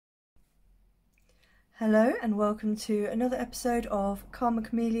Hello and welcome to another episode of Karma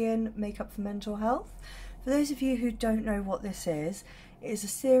Chameleon Makeup for Mental Health. For those of you who don't know what this is, it is a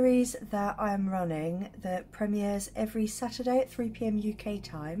series that I am running that premieres every Saturday at 3 PM UK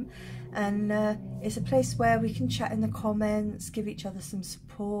time, and it's a place where we can chat in the comments, give each other some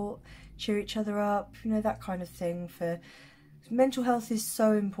support, cheer each other up, you know, that kind of thing. For mental health is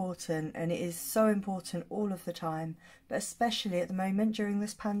so important, and it is so important all of the time, but especially at the moment during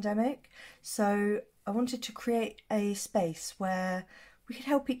this pandemic. So I wanted to create a space where we could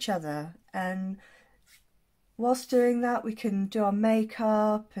help each other, and whilst doing that we can do our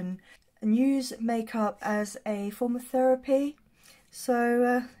makeup and use makeup as a form of therapy.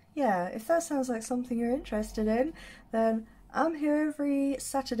 So yeah, if that sounds like something you're interested in, then I'm here every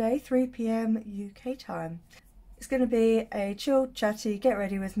Saturday 3 PM UK time. It's going to be a chilled, chatty, get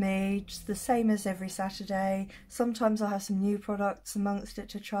ready with me, just the same as every Saturday. Sometimes I'll have some new products amongst it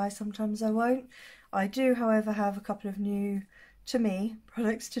to try, sometimes I won't. I do, however, have a couple of new, to me,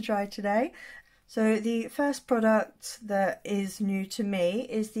 products to try today. So the first product that is new to me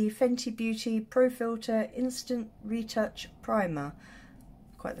is the Fenty Beauty Pro Filt'r Instant Retouch Primer.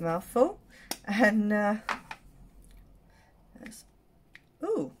 Quite the mouthful. And,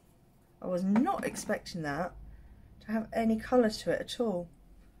 ooh, I was not expecting that to have any colour to it at all,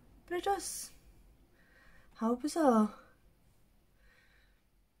 but it does. How bizarre.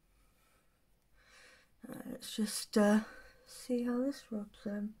 Let's just see how this rubs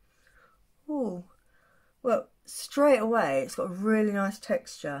in. Oh, well, straight away it's got a really nice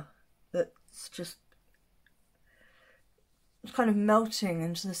texture that's just kind of melting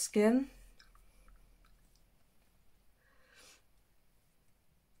into the skin.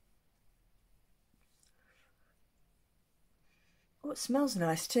 Oh, it smells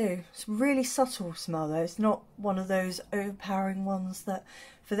nice too. It's a really subtle smell though. It's not one of those overpowering ones that,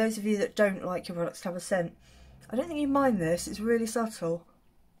 for those of you that don't like your products to have a scent, I don't think you mind this. It's really subtle.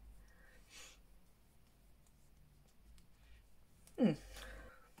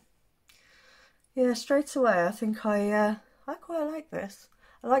 Yeah, straight away I think I quite like this.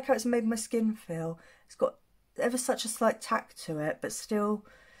 I like how it's made my skin feel. It's got ever such a slight tack to it, but still,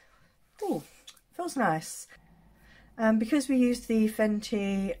 ooh, feels nice. Because we used the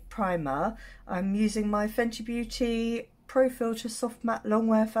Fenty primer, I'm using my Fenty Beauty Pro Filt'r Soft Matte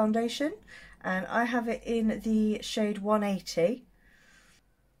Longwear Foundation, and I have it in the shade 180.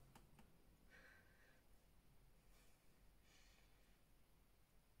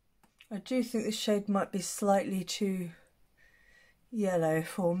 I do think this shade might be slightly too yellow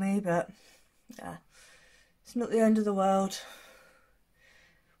for me, but yeah, it's not the end of the world.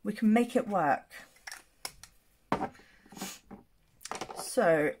 We can make it work.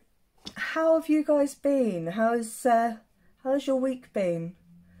 So, how have you guys been? How's your week been?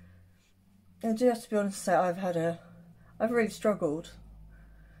 I do have to be honest and say I've really struggled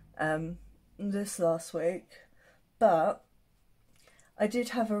this last week, but I did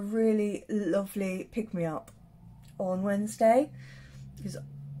have a really lovely pick-me-up on Wednesday because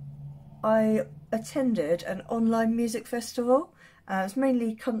I attended an online music festival. It was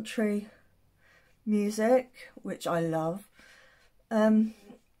mainly country music, which I love.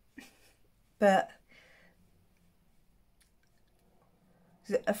 But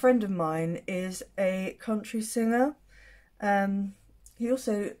a friend of mine is a country singer. He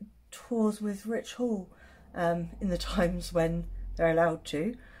also tours with Rich Hall in the times when they're allowed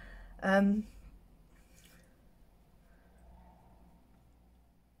to.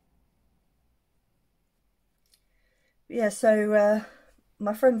 Yeah, so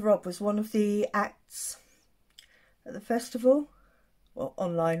my friend Rob was one of the acts at the festival, well,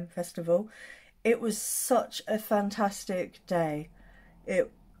 online festival. It was such a fantastic day.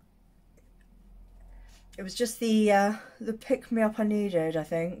 It was just the pick-me-up I needed, I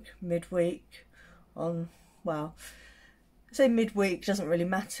think, midweek on, well, I say midweek doesn't really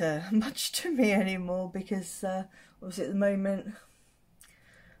matter much to me anymore because obviously at the moment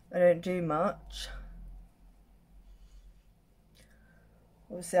I don't do much.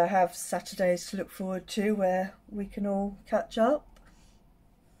 Obviously I have Saturdays to look forward to where we can all catch up.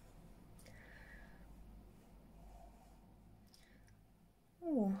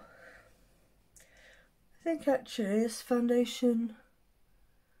 Oh, I think actually this foundation,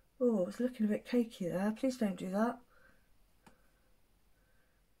 oh, it's looking a bit cakey there. Please don't do that.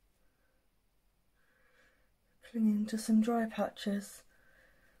 Clinging to some dry patches.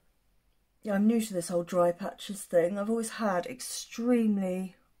 Yeah, I'm new to this whole dry patches thing. I've always had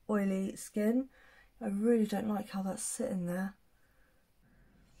extremely oily skin. I really don't like how that's sitting there.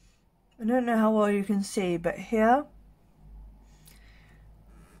 I don't know how well you can see, but here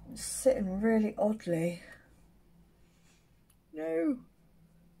It's sitting really oddly. No.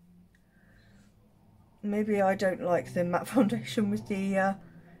 Maybe I don't like the matte foundation with the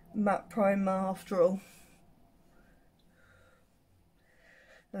matte primer after all.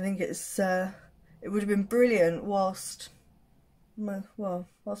 I think it's it would have been brilliant whilst my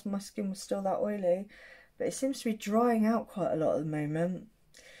skin was still that oily, but it seems to be drying out quite a lot at the moment.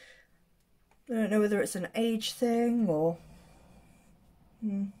 I don't know whether it's an age thing or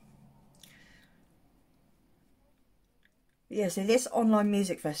Yeah, so this online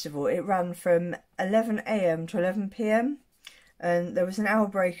music festival, it ran from 11 AM to 11 PM, and there was an hour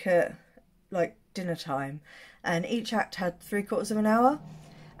break at like dinner time, and each act had 3/4 of an hour,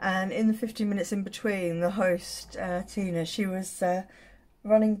 and in the 15 minutes in between, the host Tina, she was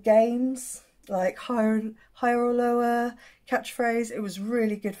running games like higher or lower, catchphrase. It was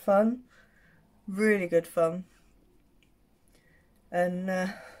really good fun,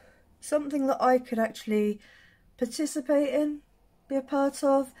 and something that I could actually participate in, be a part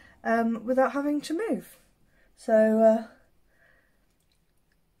of, without having to move. So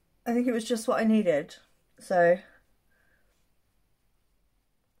I think it was just what I needed. So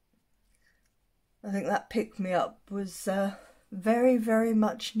I think that pick me up was very, very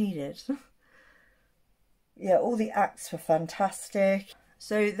much needed. Yeah, all the acts were fantastic.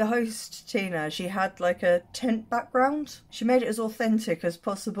 So the host, Tina, she had like a tent background. She made it as authentic as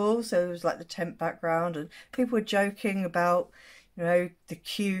possible. So it was like the tent background, and people were joking about, you know, the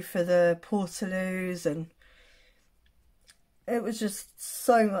queue for the portaloos, and it was just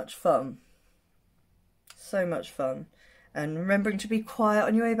so much fun. So much fun. And remembering to be quiet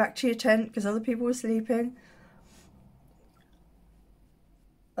on your way back to your tent because other people were sleeping.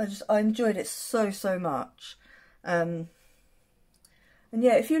 I enjoyed it so much. And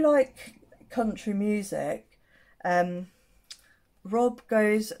yeah, if you like country music, Rob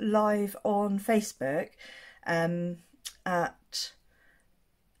goes live on Facebook at,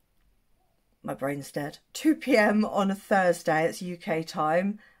 my brain's dead, 2 PM on a Thursday, it's UK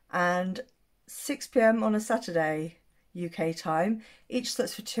time, and 6 PM on a Saturday, UK time. Each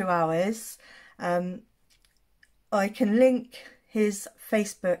slot's for 2 hours. I can link his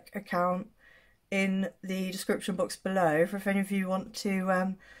Facebook account in the description box below for if any of you want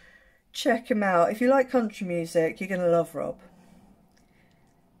to check him out. If you like country music, you're going to love Rob.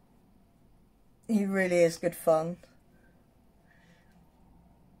 He really is good fun.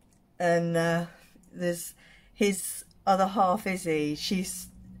 And there's his other half, Izzy. She's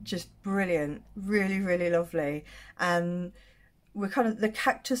just brilliant, really lovely. And we're kind of the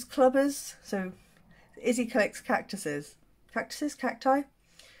cactus clubbers. So Izzy collects cacti,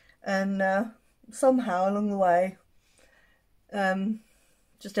 and somehow along the way,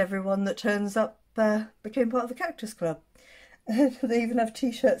 just everyone that turns up became part of the cactus club. They even have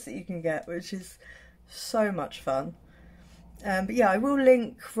t-shirts that you can get, which is so much fun. But yeah, I will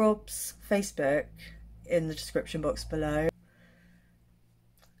link Rob's Facebook in the description box below.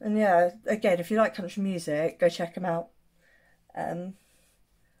 And yeah, again, if you like country music, go check him out. And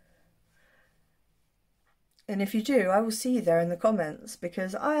if you do, I will see you there in the comments,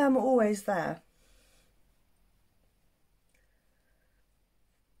 because I am always there.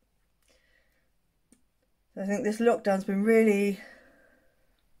 I think this lockdown's been really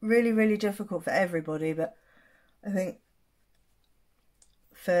difficult for everybody, but I think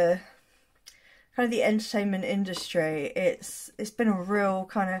for kind of the entertainment industry, it's been a real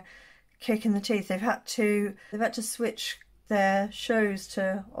kind of kick in the teeth. They've had to switch their shows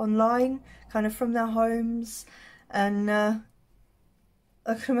to online, kind of from their homes, and I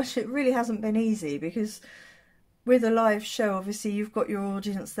can imagine it really hasn't been easy, because with a live show, obviously you've got your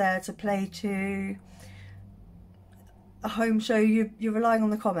audience there to play to. A home show, you're relying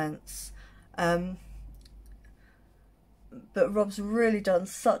on the comments, but Rob's really done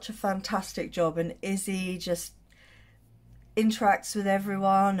such a fantastic job, and Izzy just interacts with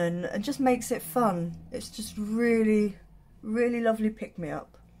everyone and just makes it fun. It's just really lovely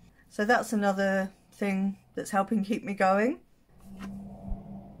pick-me-up. So that's another thing that's helping keep me going.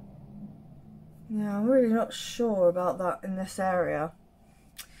 Yeah, I'm really not sure about that in this area,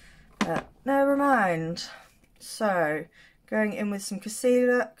 but never mind. So, going in with some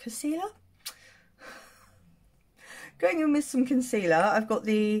concealer? Going in with some concealer, I've got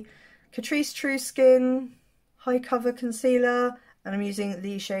the Catrice True Skin High Cover Concealer, and I'm using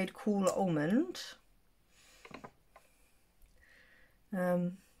the shade Cool Almond.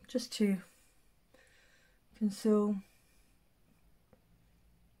 Just to conceal,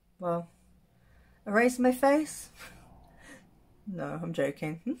 well, erase my face. No, I'm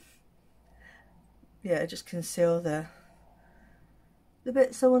joking. Yeah, just conceal the the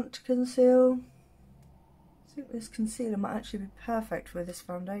bits I want to conceal. I think this concealer might actually be perfect with this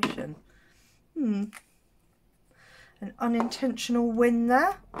foundation. An unintentional win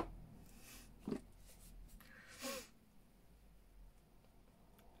there.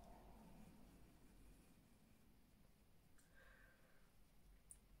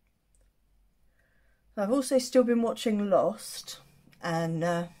 I've also still been watching Lost, and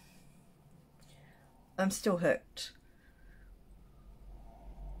I'm still hooked.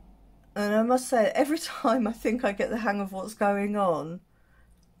 And I must say, every time I think I get the hang of what's going on,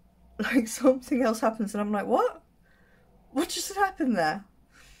 like something else happens and I'm like, what? What just happened there?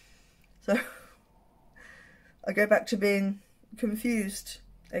 So I go back to being confused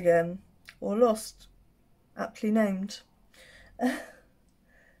again, or lost, aptly named. But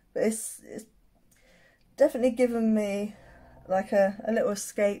it's definitely given me like a little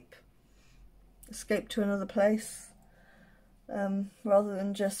escape to another place, rather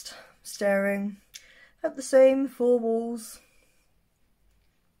than just staring at the same four walls.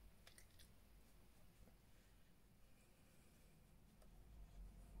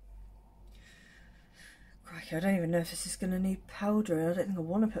 Crikey, I don't even know if this is going to need powder. I don't think I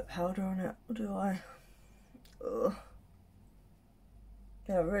want to put powder on it, or do I? Ugh.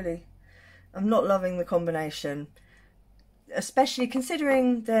 Yeah, really. I'm not loving the combination, especially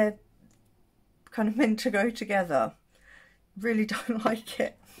considering they're kind of meant to go together. Really don't like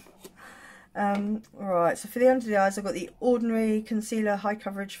it. Right, so for the under the eyes, I've got the Ordinary Concealer High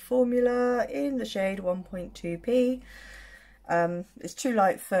Coverage Formula in the shade 1.2p. It's too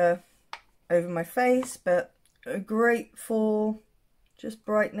light for over my face, but great for just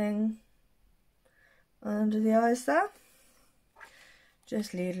brightening under the eyes there.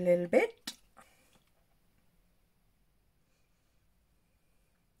 Just leave a little bit.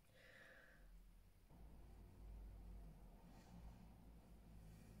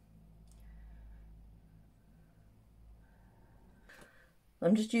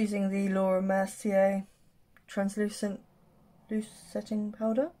 I'm just using the Laura Mercier translucent loose setting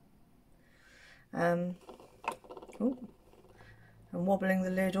powder. Oh, I'm wobbling the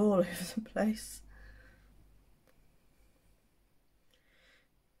lid all over the place.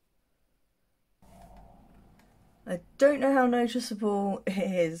 I don't know how noticeable it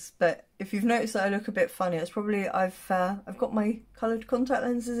is, but if you've noticed that I look a bit funny, it's probably I've got my coloured contact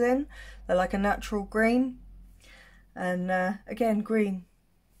lenses in. They're like a natural green, and again, green.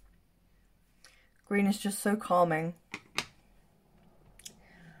 Green is just so calming.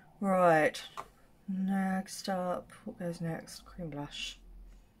 Right, next up, what goes next? Cream blush.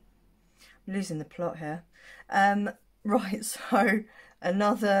 I'm losing the plot here. Right, so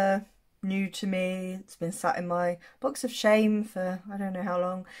another new to me, it's been sat in my box of shame for I don't know how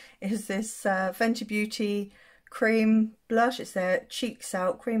long, is this Fenty Beauty cream blush. It's their Cheeks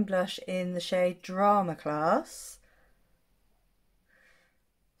Out cream blush in the shade Drama Class.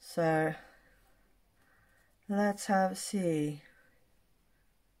 So let's have a see.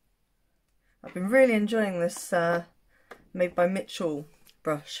 I've been really enjoying this made by Mitchell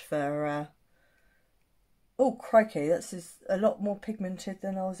brush for oh crikey, this is a lot more pigmented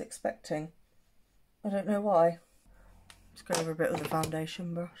than I was expecting. I don't know why. Let's go over a bit with the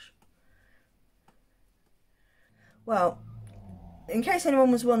foundation brush. Well, in case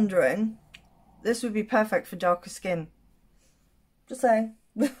anyone was wondering, this would be perfect for darker skin. Just saying.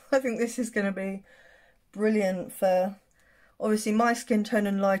 I think this is going to be brilliant for obviously my skin tone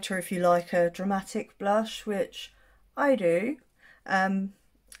and lighter if you like a dramatic blush, which I do. But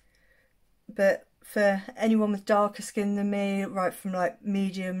for anyone with darker skin than me, right from like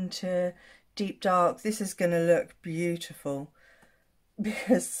medium to deep dark, this is going to look beautiful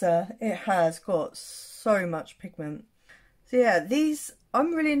because it has got so much pigment. So yeah, these,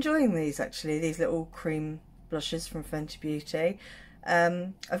 I'm really enjoying these actually, these little cream blushes from Fenty Beauty.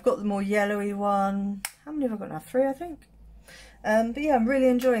 I've got the more yellowy one. How many have I got now? 3, I think. But yeah, I'm really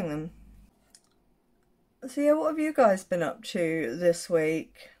enjoying them. So yeah, what have you guys been up to this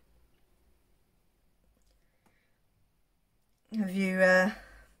week? Have you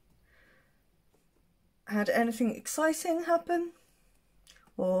had anything exciting happen?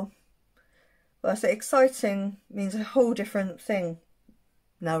 Or, well, I say exciting means a whole different thing.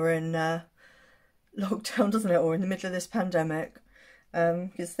 Now we're in lockdown, doesn't it? Or in the middle of this pandemic.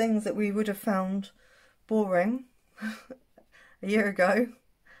 Because things that we would have found boring a year ago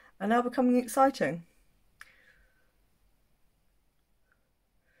are now becoming exciting.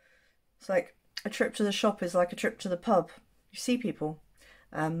 It's like a trip to the shop is like a trip to the pub. You see people.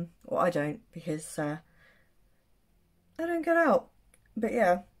 Well, I don't, because I don't get out. But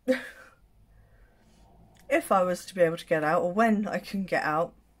yeah. if I was to be able to get out, or when I can get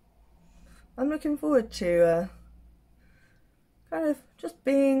out, I'm looking forward to kind of just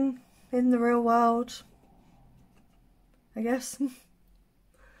being in the real world, I guess.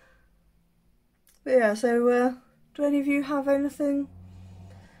 But yeah, so do any of you have anything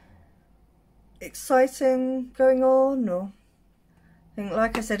exciting going on? Or I think,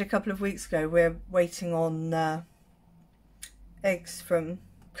 like I said a couple of weeks ago, we're waiting on eggs from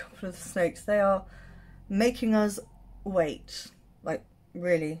a couple of the snakes. They are making us wait, like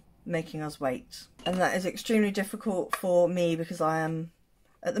really making us wait, and that is extremely difficult for me because I am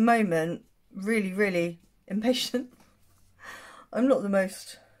at the moment really impatient. I'm not the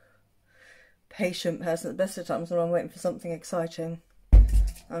most patient person at the best of times when I'm waiting for something exciting.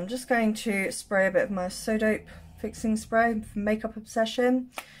 I'm just going to spray a bit of my So Dope fixing spray from Makeup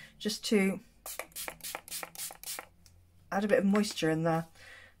Obsession, just to add a bit of moisture in there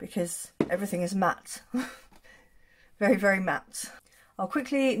because everything is matte. very matte. I'll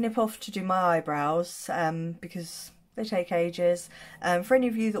quickly nip off to do my eyebrows because they take ages. For any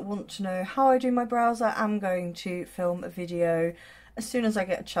of you that want to know how I do my brows, I am going to film a video as soon as I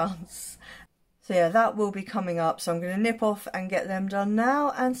get a chance. So yeah, that will be coming up, so I'm going to nip off and get them done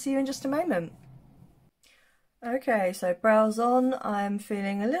now and see you in just a moment. Okay, so brows on. I'm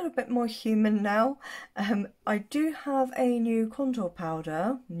feeling a little bit more human now. I do have a new contour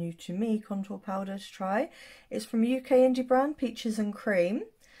powder, new to me contour powder to try. It's from a UK indie brand, Peaches and Cream,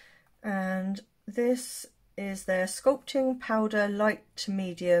 and this is their Sculpting Powder Light to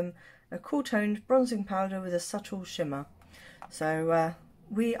Medium, a cool toned bronzing powder with a subtle shimmer. So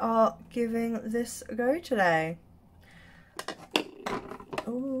we are giving this a go today.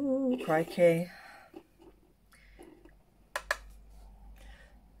 Oh, crikey.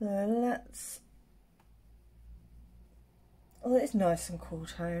 So let's... Oh, it's nice and cool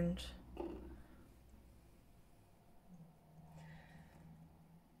toned.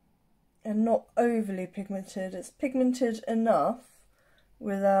 And not overly pigmented. It's pigmented enough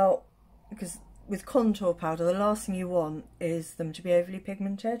without... Because with contour powder, the last thing you want is them to be overly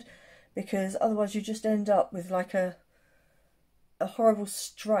pigmented, because otherwise you just end up with like a horrible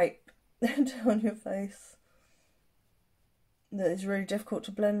stripe down your face that is really difficult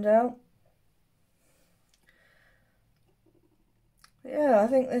to blend out. Yeah, I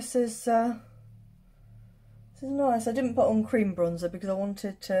think this is nice. I didn't put on cream bronzer because I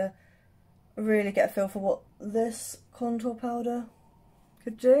wanted to really get a feel for what this contour powder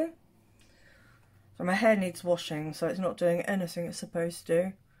could do. So my hair needs washing, so it's not doing anything it's supposed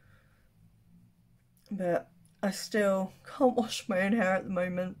to. But I still can't wash my own hair at the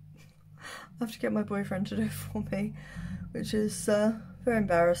moment. I have to get my boyfriend to do it for me, which is very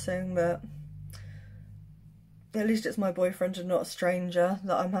embarrassing, but at least it's my boyfriend and not a stranger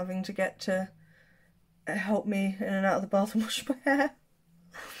that I'm having to get to help me in and out of the bath and wash my hair.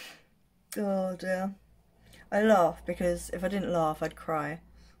 Oh dear. I laugh because if I didn't laugh I'd cry.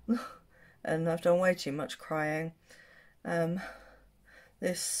 And I've done way too much crying.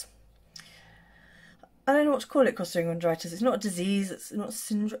 This, I don't know what to call it, costochondritis. It's not a disease, it's not a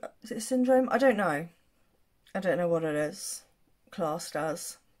syndrome. Is it a syndrome? I don't know. I don't know what it is classed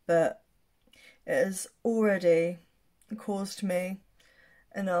as, but it has already caused me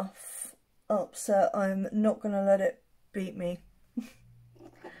enough upset. I'm not going to let it beat me.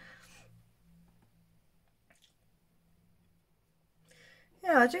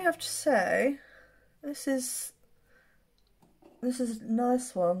 Yeah, I do have to say, this is a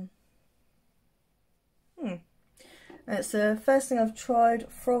nice one. And it's the first thing I've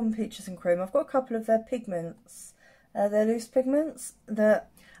tried from Peaches and Cream. I've got a couple of their pigments, their loose pigments,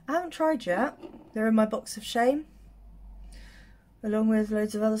 that I haven't tried yet. They're in my box of shame, along with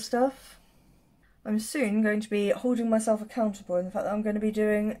loads of other stuff. I'm soon going to be holding myself accountable in the fact that I'm going to be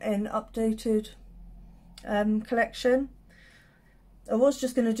doing an updated collection. I was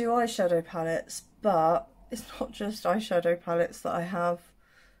just going to do eyeshadow palettes, but it's not just eyeshadow palettes that I have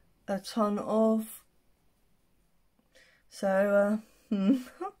a ton of. So, yeah,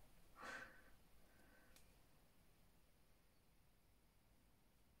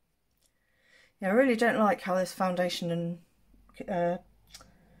 I really don't like how this foundation and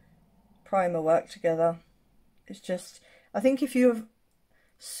primer work together. It's just, I think if you have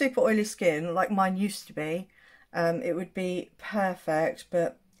super oily skin, like mine used to be, it would be perfect,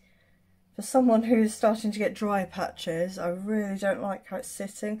 but for someone who's starting to get dry patches, I really don't like how it's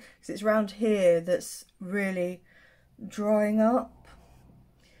sitting, because it's around here that's really drying up.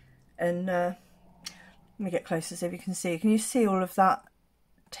 And let me get closer so if you can see. Can you see all of that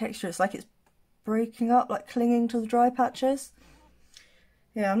texture? It's like it's breaking up, like clinging to the dry patches.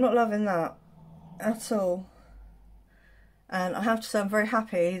 Yeah, I'm not loving that. at all. And I have to say I'm very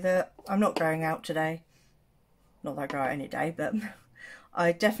happy that I'm not going out today. Not that I go out any day, but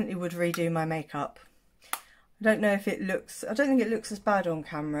I definitely would redo my makeup. I don't know if it looks, I don't think it looks as bad on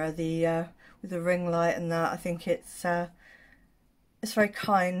camera, with the ring light and that. I think it's very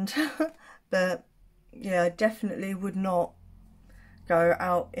kind, but yeah, I definitely would not go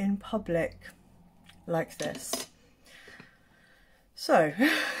out in public like this. So,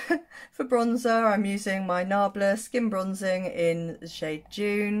 for bronzer, I'm using my Nabla Skin Bronzing in the shade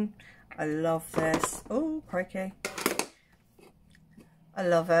Dune. I love this. Oh, crikey. I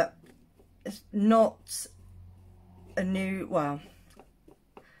love it. It's not a new, well,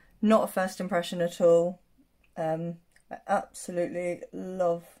 not a first impression at all. I absolutely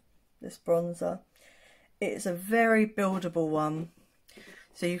love this bronzer. It's a very buildable one.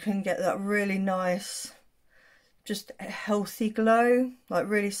 So you can get that really nice, just healthy glow, like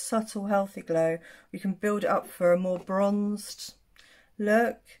really subtle healthy glow. You can build it up for a more bronzed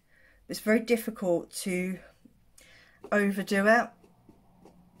look. It's very difficult to overdo it.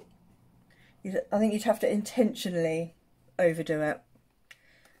 I think you'd have to intentionally overdo it.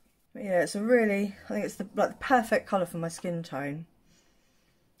 But yeah, it's a really, I think it's the perfect colour for my skin tone.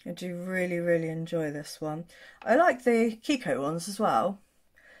 I do really, really enjoy this one. I like the Kiko ones as well,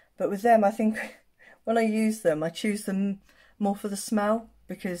 but with them I think when I use them I choose them more for the smell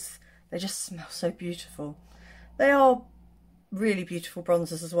because they just smell so beautiful. They are really beautiful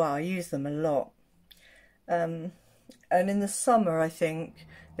bronzers as well. I use them a lot. And in the summer I think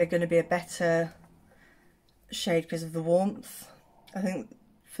they're going to be a better shade because of the warmth. I think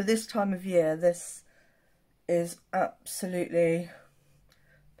for this time of year this is absolutely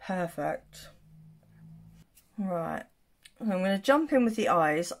perfect. Right, I'm going to jump in with the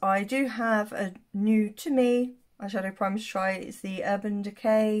eyes. I do have a new to me eyeshadow primer to try. It's the Urban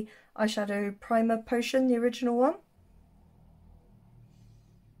Decay eyeshadow primer potion, the original one.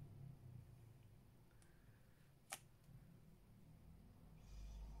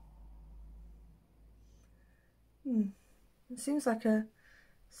 It seems like a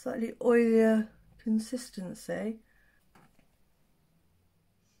slightly oilier consistency.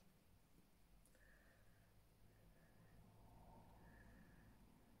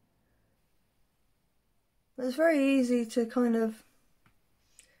 It's very easy to kind of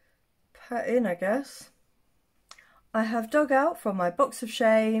pat in, I guess. I have dug out from my box of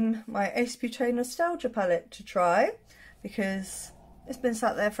shame my Ace Beaute Nostalgia palette to try because it's been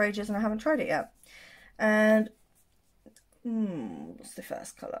sat there for ages and I haven't tried it yet. And what's the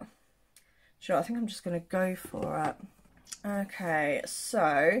first colour? Sure, I think I'm just going to go for it. Okay,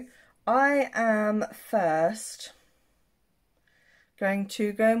 so I am first going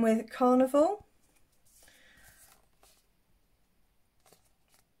to go in with Carnival.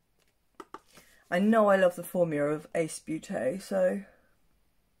 I know I love the formula of Ace Beaute, so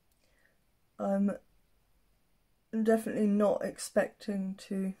I'm definitely not expecting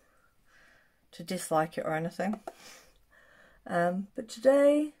to dislike it or anything. But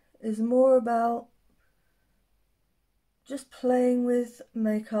today is more about just playing with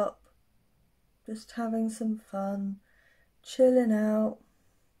makeup, just having some fun, chilling out,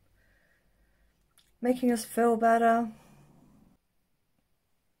 making us feel better.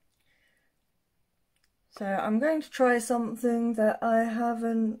 So I'm going to try something that I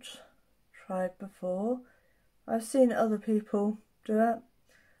haven't tried before. I've seen other people do it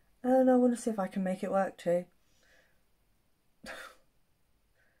and I want to see if I can make it work too.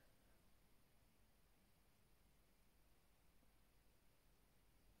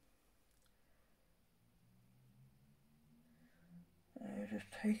 Just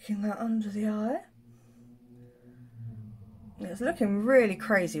taking that under the eye. It's looking really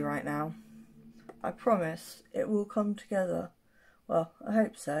crazy right now. I promise it will come together. Well, I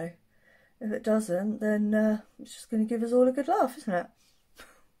hope so. If it doesn't, then it's just going to give us all a good laugh, isn't it?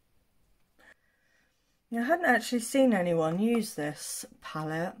 I hadn't actually seen anyone use this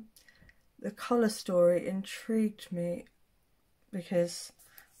palette. The colour story intrigued me because,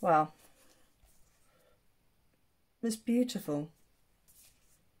 well, it's beautiful.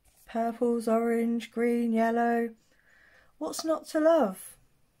 Purples, orange, green, yellow. What's not to love?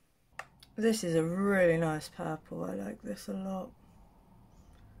 This is a really nice purple. I like this a lot.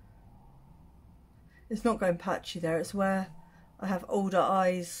 It's not going patchy there. It's where I have older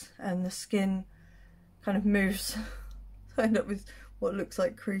eyes and the skin kind of moves. I end up with what looks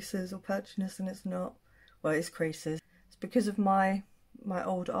like creases or patchiness and it's not. Well, it's creases. It's because of my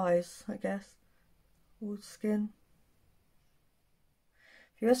old eyes, I guess. Old skin.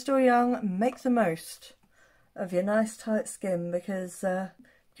 If you're still young, make the most of your nice tight skin because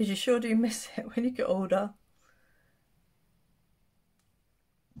because you sure do miss it when you get older.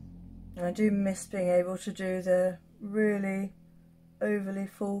 And I do miss being able to do the really overly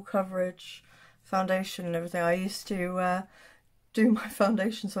full coverage foundation and everything. I used to do my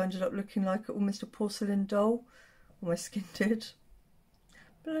foundation, so I ended up looking like almost a porcelain doll, or my skin did.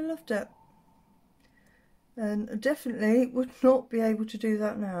 But I loved it. And definitely would not be able to do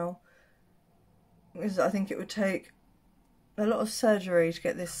that now, because I think it would take a lot of surgery to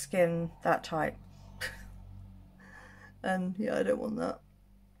get this skin that tight. And yeah, I don't want that.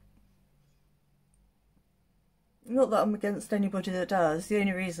 Not that I'm against anybody that does, the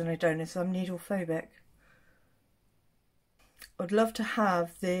only reason I don't is I'm needle phobic. I'd love to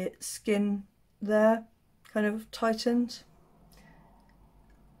have the skin there kind of tightened,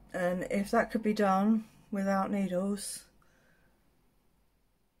 and if that could be done without needles,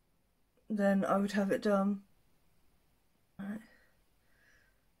 then I would have it done. Right.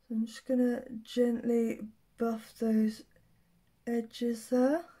 So I'm just gonna gently buff those edges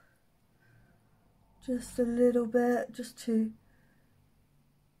there, just a little bit, just to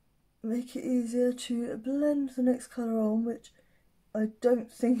make it easier to blend the next colour on, which I don't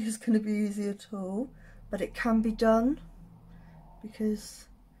think is going to be easy at all, but it can be done because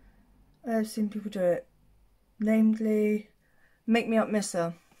I have seen people do it. Namely, Make Me Up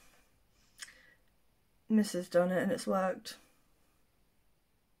Misser. Misser's done it and it's worked.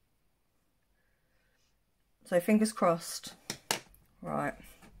 So fingers crossed. Right.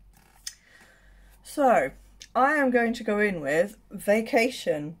 So I am going to go in with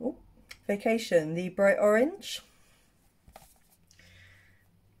Vacation. Ooh, Vacation, the bright orange.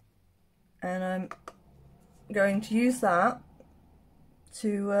 And I'm going to use that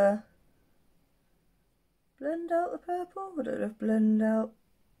to blend out the purple. I don't know if blend out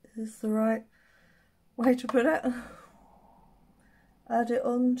is the right way to put it. Add it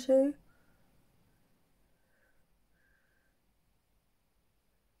on to.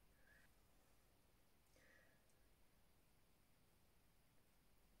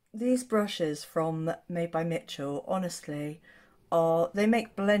 These brushes from Made by Mitchell, honestly, they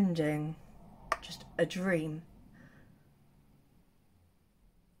make blending just a dream.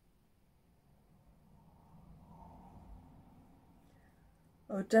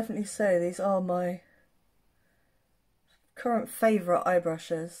 I would definitely say these are my current favourite eye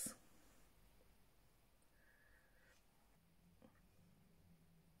brushes.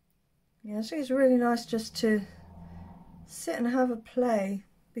 Yeah, I think it's really nice just to sit and have a play,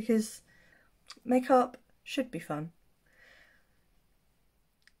 because makeup should be fun.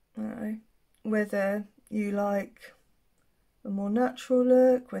 Whether you like a more natural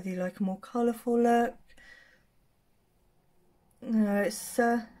look, whether you like a more colourful look, you know, it's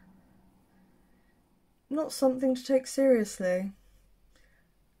not something to take seriously,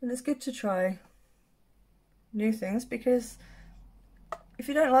 and it's good to try new things, because if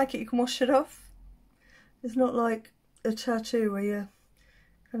you don't like it you can wash it off. It's not like a tattoo where you're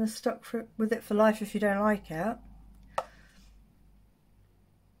kind of stuck with it for life if you don't like it.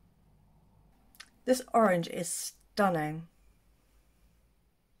 This orange is stunning.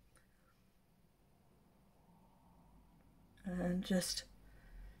 And just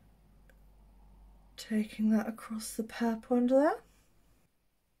taking that across the purple under there.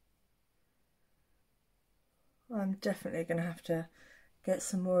 I'm definitely going to have to get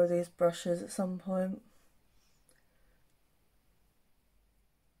some more of these brushes at some point.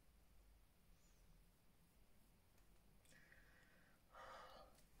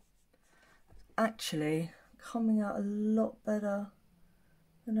 Actually coming out a lot better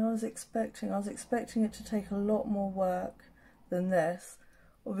than I was expecting. I was expecting it to take a lot more work than this.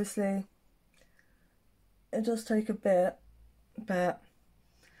 Obviously it does take a bit, but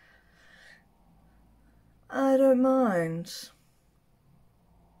I don't mind.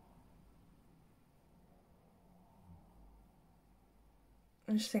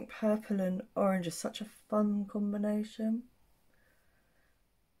 I just think purple and orange is such a fun combination.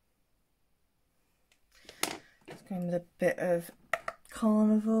 Just going with a bit of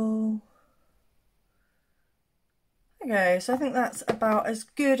Carnival. Okay, so I think that's about as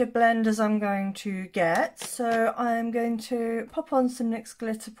good a blend as I'm going to get. So I'm going to pop on some NYX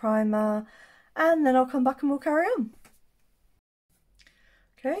Glitter Primer and then I'll come back and we'll carry on.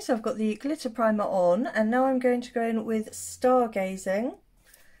 Okay, so I've got the glitter primer on and now I'm going to go in with Stargazing,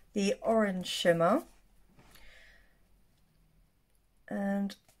 the orange shimmer,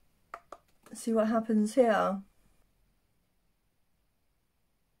 and see what happens here.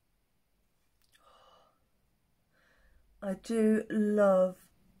 I do love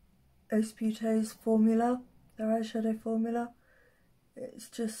Beaute's formula, their eyeshadow formula. It's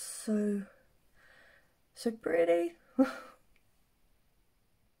just so pretty.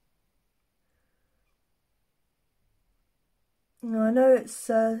 Now, I know it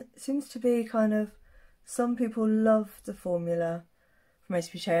seems to be kind of, some people love the formula from Ace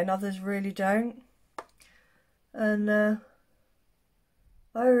Beaute and others really don't. And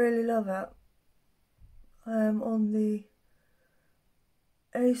I really love it. I am on the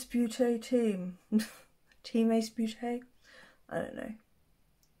Ace Beaute team. Team Ace Beaute? I don't know.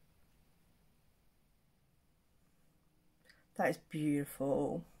 That is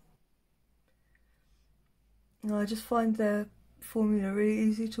beautiful. I just find their formula really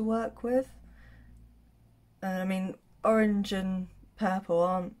easy to work with. And I mean, orange and purple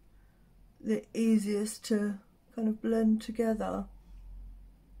aren't the easiest to kind of blend together,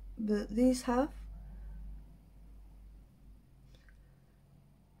 but these have.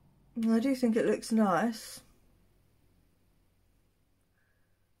 And I do think it looks nice.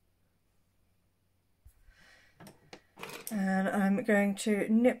 And I'm going to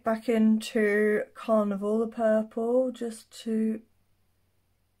nip back into Carnival, the purple, just to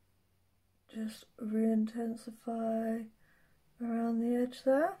re-intensify around the edge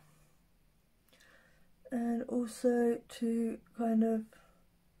there. And also to kind of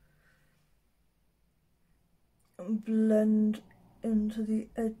blend into the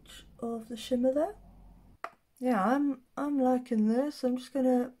edge of the shimmer there. Yeah, I'm liking this. I'm just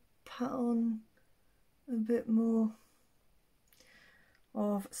gonna pat on a bit more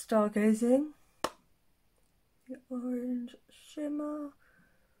of Stargazing, the orange shimmer.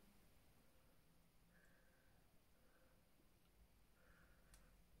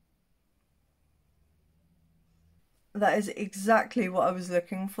 That is exactly what I was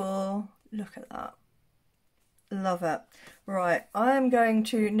looking for. Look at that. Love it. Right, I am going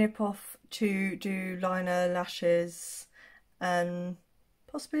to nip off to do liner, lashes and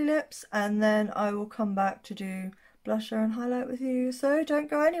possibly lips, and then I will come back to do blusher and highlight with you, so don't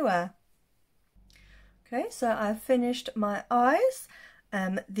go anywhere. Okay, so I've finished my eyes.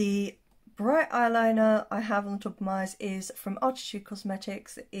 The bright eyeliner I have on the top of my eyes is from Arttitude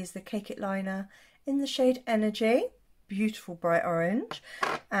Cosmetics. It is the Cake It liner in the shade Energy. Beautiful bright orange.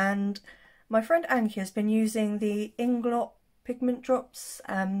 And my friend Anki has been using the Inglot pigment drops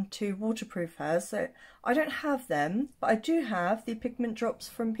to waterproof hers. So I don't have them, but I do have the pigment drops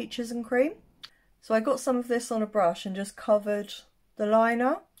from Peaches and Cream. So I got some of this on a brush and just covered the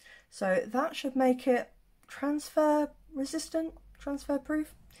liner. So that should make it transfer resistant, transfer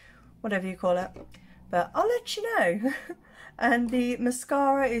proof, whatever you call it. But I'll let you know. And the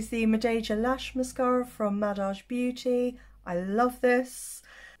mascara is the Madeja Lash Mascara from Madage Beauty. I love this.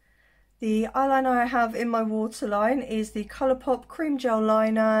 The eyeliner I have in my waterline is the Colourpop Cream Gel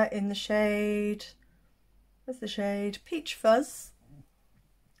Liner in the shade, where's the shade? Peach Fuzz.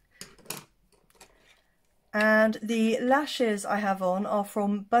 And the lashes I have on are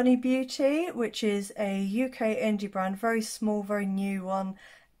from Bunny Beauty, which is a UK indie brand, very small, very new one,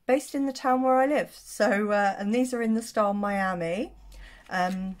 based in the town where I live. So, and these are in the style Miami.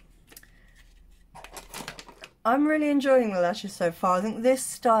 I'm really enjoying the lashes so far. I think this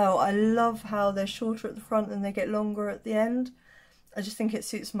style, I love how they're shorter at the front and they get longer at the end. I just think it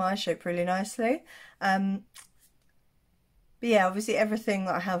suits my shape really nicely. But yeah, obviously everything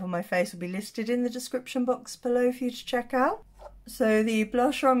that I have on my face will be listed in the description box below for you to check out. So the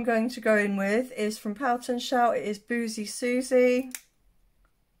blusher I'm going to go in with is from Poutnshout. It is Boozy Suzie.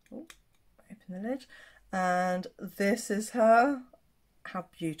 Oh, open the lid. And this is her. How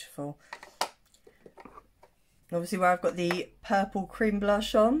beautiful. Obviously where I've got the purple cream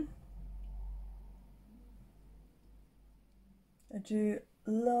blush on. I do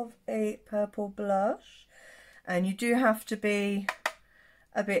love a purple blush. And you do have to be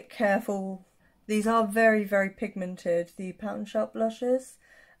a bit careful. These are very, very pigmented, the Poutnshout blushes.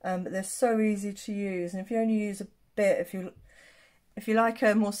 But they're so easy to use. And if you only use a bit, if you like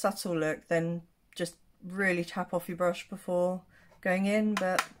a more subtle look, then just really tap off your brush before going in.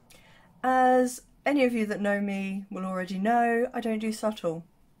 But as any of you that know me will already know, I don't do subtle.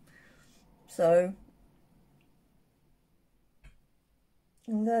 So,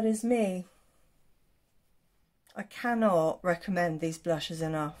 and that is me. I cannot recommend these blushes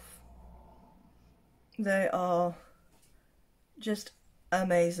enough. They are just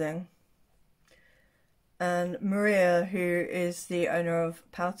amazing. And Maria, who is the owner of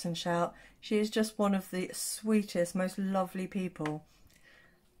Poutnshout, she is just one of the sweetest, most lovely people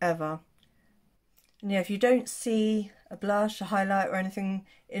ever. And yeah, if you don't see a blush, a highlight or anything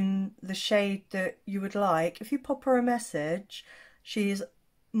in the shade that you would like, if you pop her a message, she's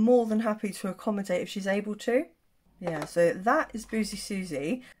more than happy to accommodate if she's able to. Yeah, so that is Boozy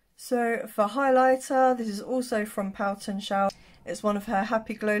Suzie. So for highlighter, this is also from Poutnshout. It's one of her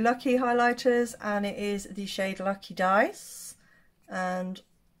Happy Glow Lucky highlighters, and it is the shade Lucky Dice, and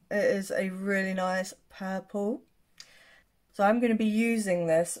it is a really nice purple. So I'm going to be using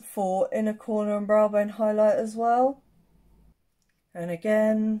this for inner corner and brow bone highlight as well. And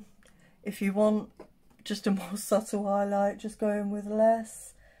again, if you want just a more subtle highlight, just go in with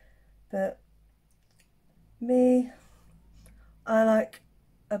less. But me, I like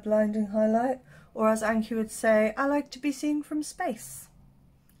a blinding highlight, or as Anki would say, I like to be seen from space.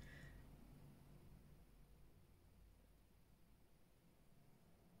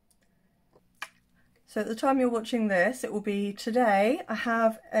 So at the time you're watching this, it will be today. I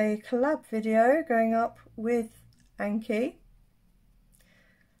have a collab video going up with Anki.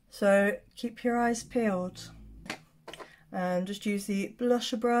 So keep your eyes peeled. And just use the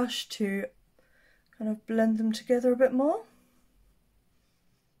blusher brush to kind of blend them together a bit more.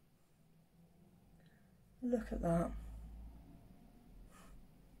 Look at that.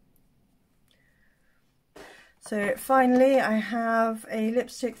 So finally, I have a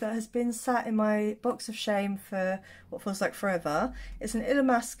lipstick that has been sat in my box of shame for what feels like forever. It's an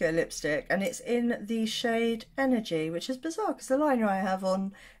Illamasqua lipstick, and it's in the shade Energy, which is bizarre because the liner I have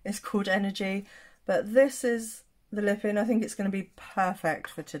on is called Energy, but this is the lip in. I think it's going to be perfect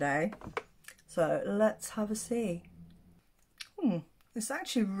for today. So let's have a see. It's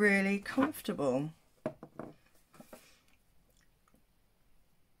actually really comfortable.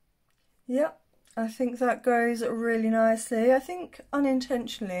 Yep. I think that goes really nicely. I think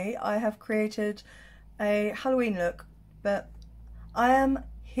unintentionally I have created a Halloween look, but I am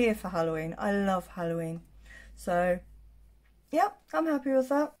here for Halloween. I love Halloween. So yeah, I'm happy with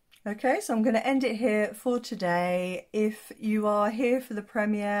that. Okay, so I'm going to end it here for today. If you are here for the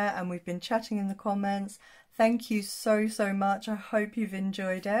premiere and we've been chatting in the comments, thank you so much. I hope you've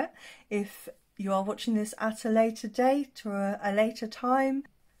enjoyed it. If you are watching this at a later date or a later time,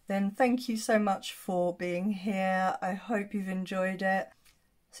 then thank you so much for being here. I hope you've enjoyed it.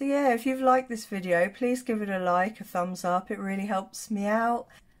 So yeah, if you've liked this video, please give it a like, a thumbs up. It really helps me out.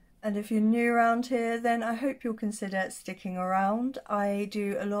 And if you're new around here, then I hope you'll consider sticking around. I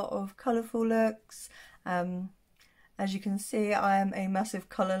do a lot of colourful looks. As you can see, I am a massive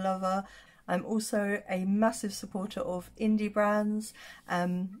colour lover. I'm also a massive supporter of indie brands. I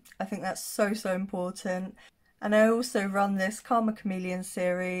think that's so important. And I also run this Karma Chameleon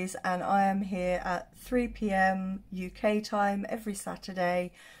series, and I am here at 3 PM UK time every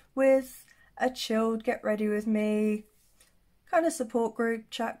Saturday with a chilled get ready with me kind of support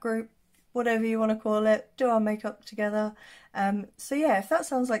group, chat group, whatever you want to call it, do our makeup together. So yeah, if that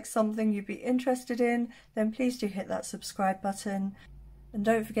sounds like something you'd be interested in, then please do hit that subscribe button. And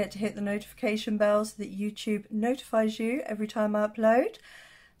don't forget to hit the notification bell so that YouTube notifies you every time I upload.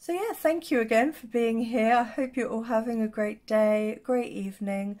 So yeah, thank you again for being here. I hope you're all having a great day, great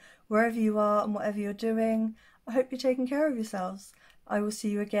evening, wherever you are and whatever you're doing. I hope you're taking care of yourselves. I will see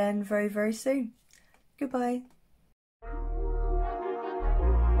you again very soon. Goodbye.